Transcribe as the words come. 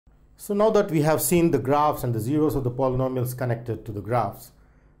So now that we have seen the graphs and the zeros of the polynomials connected to the graphs,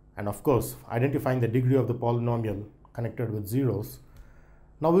 and of course identifying the degree of the polynomial connected with zeros,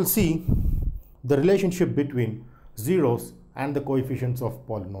 now we'll see the relationship between zeros and the coefficients of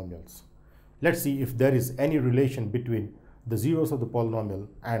polynomials. Let's see if there is any relation between the zeros of the polynomial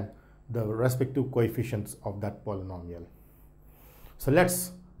and the respective coefficients of that polynomial. So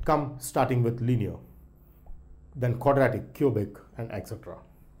let's come starting with linear, then quadratic, cubic, and etc.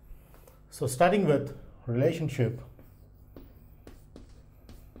 So starting with relationship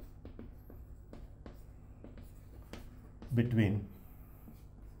between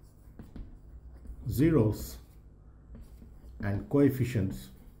zeros and coefficients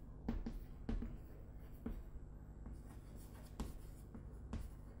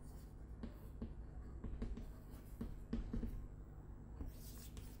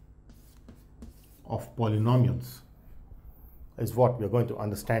of polynomials is what we are going to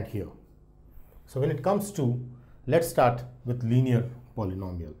understand here. So when it comes to, let's start with linear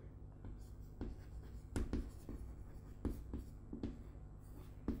polynomial.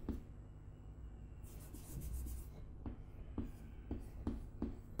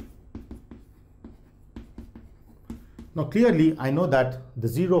 Now clearly I know that the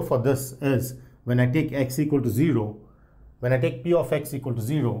zero for this is when I take x equal to 0. When I take p of x equal to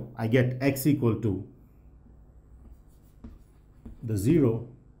 0, I get x equal to the 0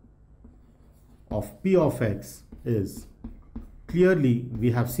 of p of x is clearly,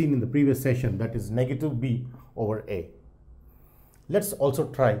 we have seen in the previous session, that is negative b over a. Let's also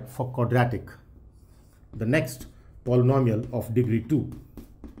try for quadratic, the next polynomial of degree 2.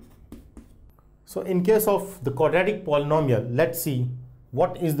 So in case of the quadratic polynomial, let's see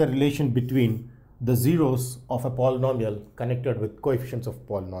what is the relation between the zeros of a polynomial connected with coefficients of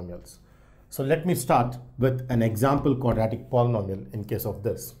polynomials. So let me start with an example quadratic polynomial in case of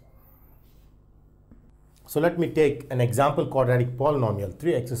this. So let me take an example quadratic polynomial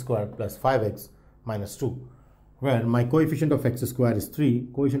 3x squared plus 5x minus 2, where my coefficient of x squared is 3,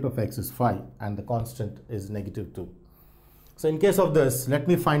 coefficient of x is 5, and the constant is negative 2. So in case of this, let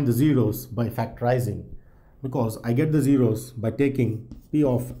me find the zeros by factorizing, because I get the zeros by taking p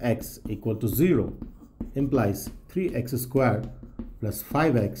of x equal to 0 implies 3x squared plus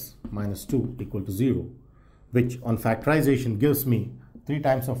 5x minus 2 equal to 0, which on factorization gives me 3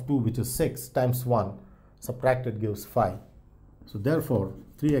 times of 2, which is 6, times 1 subtracted gives 5. So therefore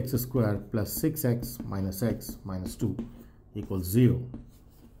 3x squared plus 6x minus 2 equals 0.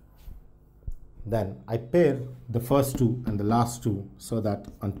 Then I pair the first two and the last two, so that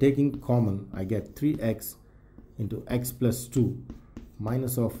on taking common I get 3x into x plus 2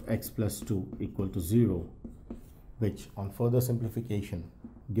 minus of x plus 2 equal to 0, which on further simplification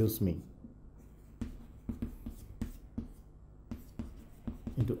gives me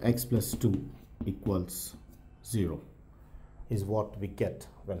into x plus 2 equals 0 is what we get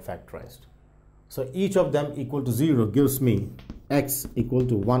when factorized. So each of them equal to 0 gives me x equal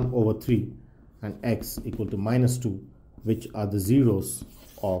to 1 over 3 and x equal to minus 2, which are the zeros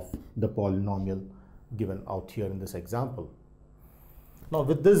of the polynomial given out here in this example. Now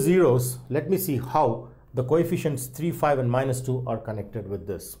with these zeros, let me see how the coefficients 3, 5 and minus 2 are connected with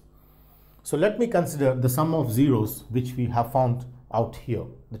this. So let me consider the sum of zeros which we have found out here,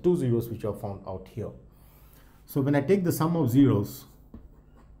 the two zeros which are found out here. So when I take the sum of zeros,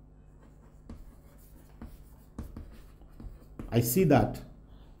 I see that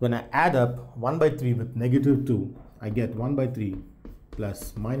when I add up 1 by 3 with negative 2, I get 1 by 3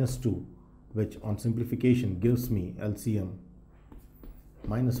 plus minus 2, which on simplification gives me LCM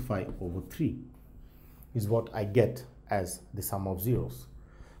minus 5 over 3 is what I get as the sum of zeros.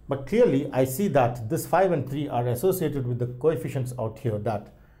 But clearly I see that this 5 and 3 are associated with the coefficients out here,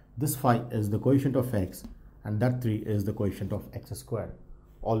 that this 5 is the coefficient of x and that 3 is the coefficient of x squared.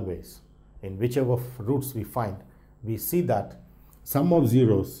 Always, in whichever roots we find, we see that sum of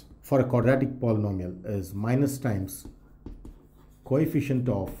zeros for a quadratic polynomial is minus times coefficient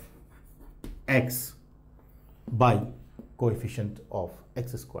of x by coefficient of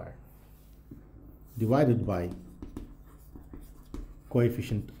x squared divided by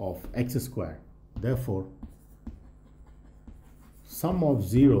coefficient of x squared. Therefore, sum of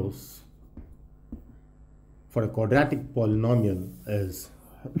zeros for a quadratic polynomial is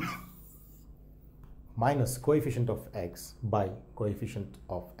minus coefficient of x by coefficient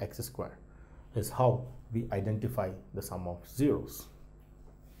of x squared, is how we identify the sum of zeros.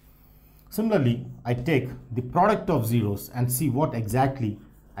 Similarly, I take the product of zeros and see what exactly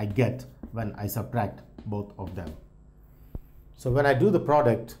I get when I subtract both of them. So when I do the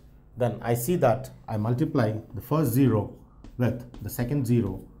product, then I see that I multiply the first 0 with the second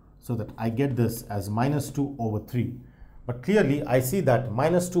 0, so that I get this as minus 2 over 3. But clearly I see that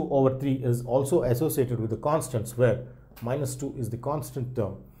minus 2 over 3 is also associated with the constants, where minus 2 is the constant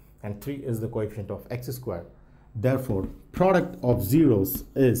term and 3 is the coefficient of x squared. Therefore, product of zeros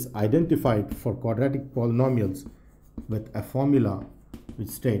is identified for quadratic polynomials with a formula which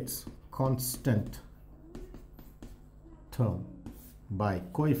states constant term by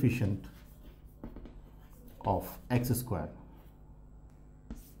coefficient of x squared.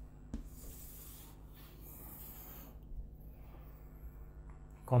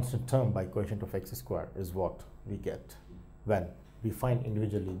 Constant term by coefficient of x squared is what we get when we find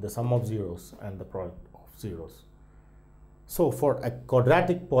individually the sum of zeros and the product of zeros. So for a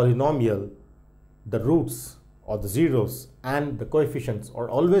quadratic polynomial, the roots or the zeros and the coefficients are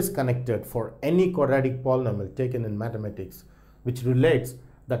always connected for any quadratic polynomial taken in mathematics, which relates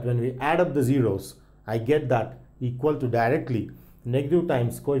that when we add up the zeros, I get that equal to directly negative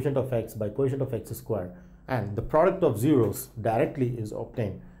times coefficient of x by coefficient of x squared, and the product of zeros directly is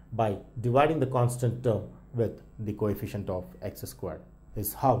obtained by dividing the constant term with the coefficient of x squared.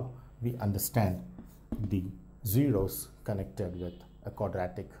 Is how we understand the zeros connected with a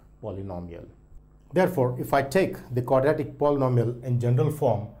quadratic polynomial. Therefore, if I take the quadratic polynomial in general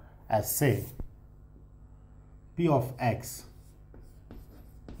form as, say, p of x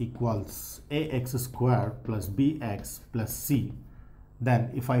equals ax squared plus bx plus c,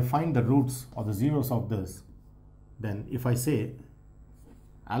 then if I find the roots or the zeros of this, then if I say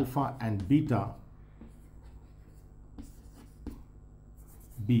alpha and beta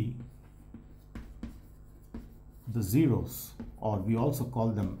be the zeros, or we also call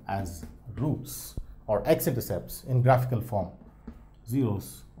them as roots or x-intercepts in graphical form,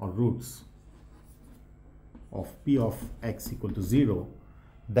 zeros or roots of p of x equal to 0,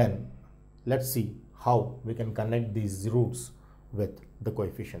 then let's see how we can connect these roots with the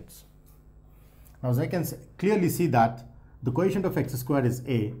coefficients. Now, as I can clearly see that the coefficient of x squared is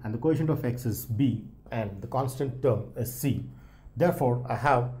a and the coefficient of x is b and the constant term is c. Therefore, I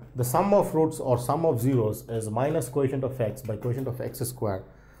have the sum of roots or sum of zeros is minus coefficient of x by coefficient of x squared.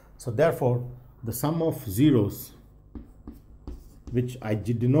 So therefore, the sum of zeros, which I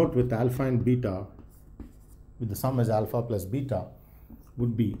denote with alpha and beta, with the sum as alpha plus beta,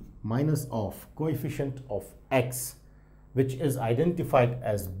 would be minus of coefficient of x, which is identified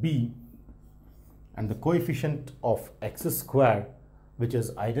as b, and the coefficient of x squared, which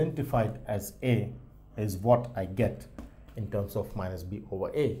is identified as a, is what I get in terms of minus b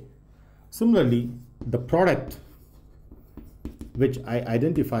over a. Similarly, the product, which I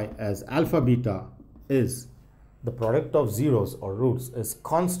identify as alpha beta, is the product of zeros or roots is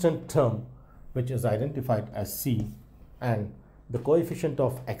constant term, which is identified as c, and the coefficient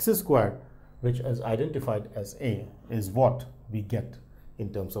of x squared, which is identified as a, is what we get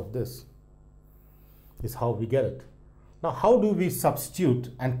in terms of this. Is how we get it. Now, how do we substitute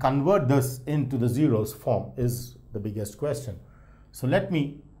and convert this into the zeros form is the biggest question. So let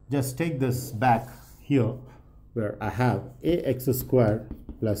me just take this back here, where I have ax squared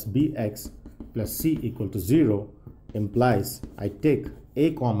plus bx plus c equal to 0 implies I take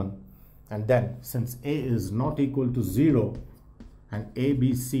a common, and then since a is not equal to 0 and a,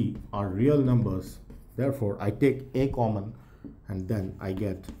 b, c are real numbers, therefore I take a common, and then I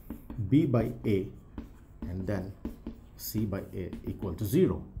get b by a and then c by a equal to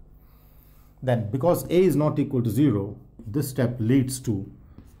 0. Then because a is not equal to 0, this step leads to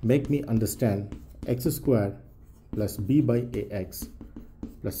make me understand x squared plus b by ax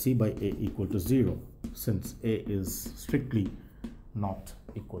plus c by a equal to 0, since a is strictly not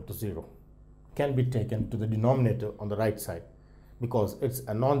equal to 0. Can be taken to the denominator on the right side because it's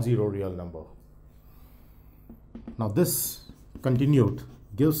a non-zero real number. Now this continued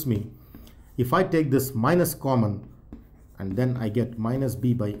gives me, if I take this minus common, and then I get minus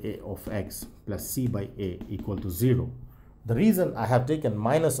b by a of x plus c by a equal to 0. The reason I have taken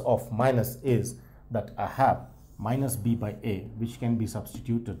minus of minus is that I have minus b by a, which can be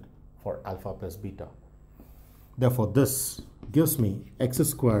substituted for alpha plus beta. Therefore, this gives me x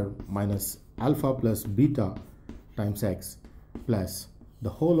squared minus alpha plus beta times x plus the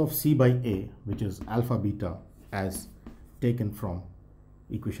whole of c by a, which is alpha beta, as taken from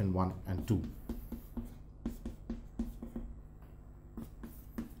equation 1 and 2.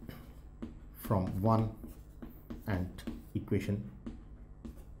 From 1 and equation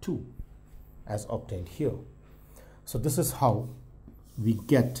 2 as obtained here. So this is how we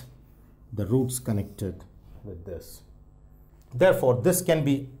get the roots connected with this. Therefore, this can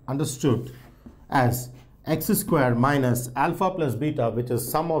be understood as x squared minus alpha plus beta, which is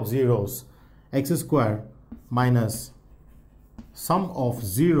sum of zeros, x squared minus sum of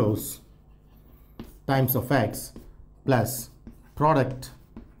zeros times of x plus product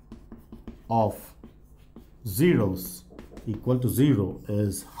of zeros equal to 0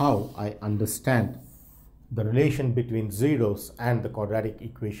 is how I understand the relation between zeros and the quadratic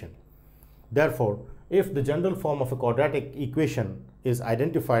equation. Therefore, if the general form of a quadratic equation is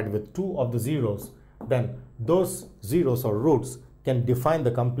identified with two of the zeros, then those zeros or roots can define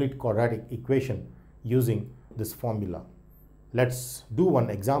the complete quadratic equation using this formula. Let's do one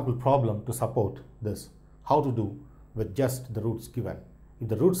example problem to support this. How to do with just the roots given. If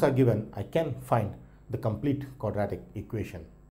the roots are given, I can find the complete quadratic equation.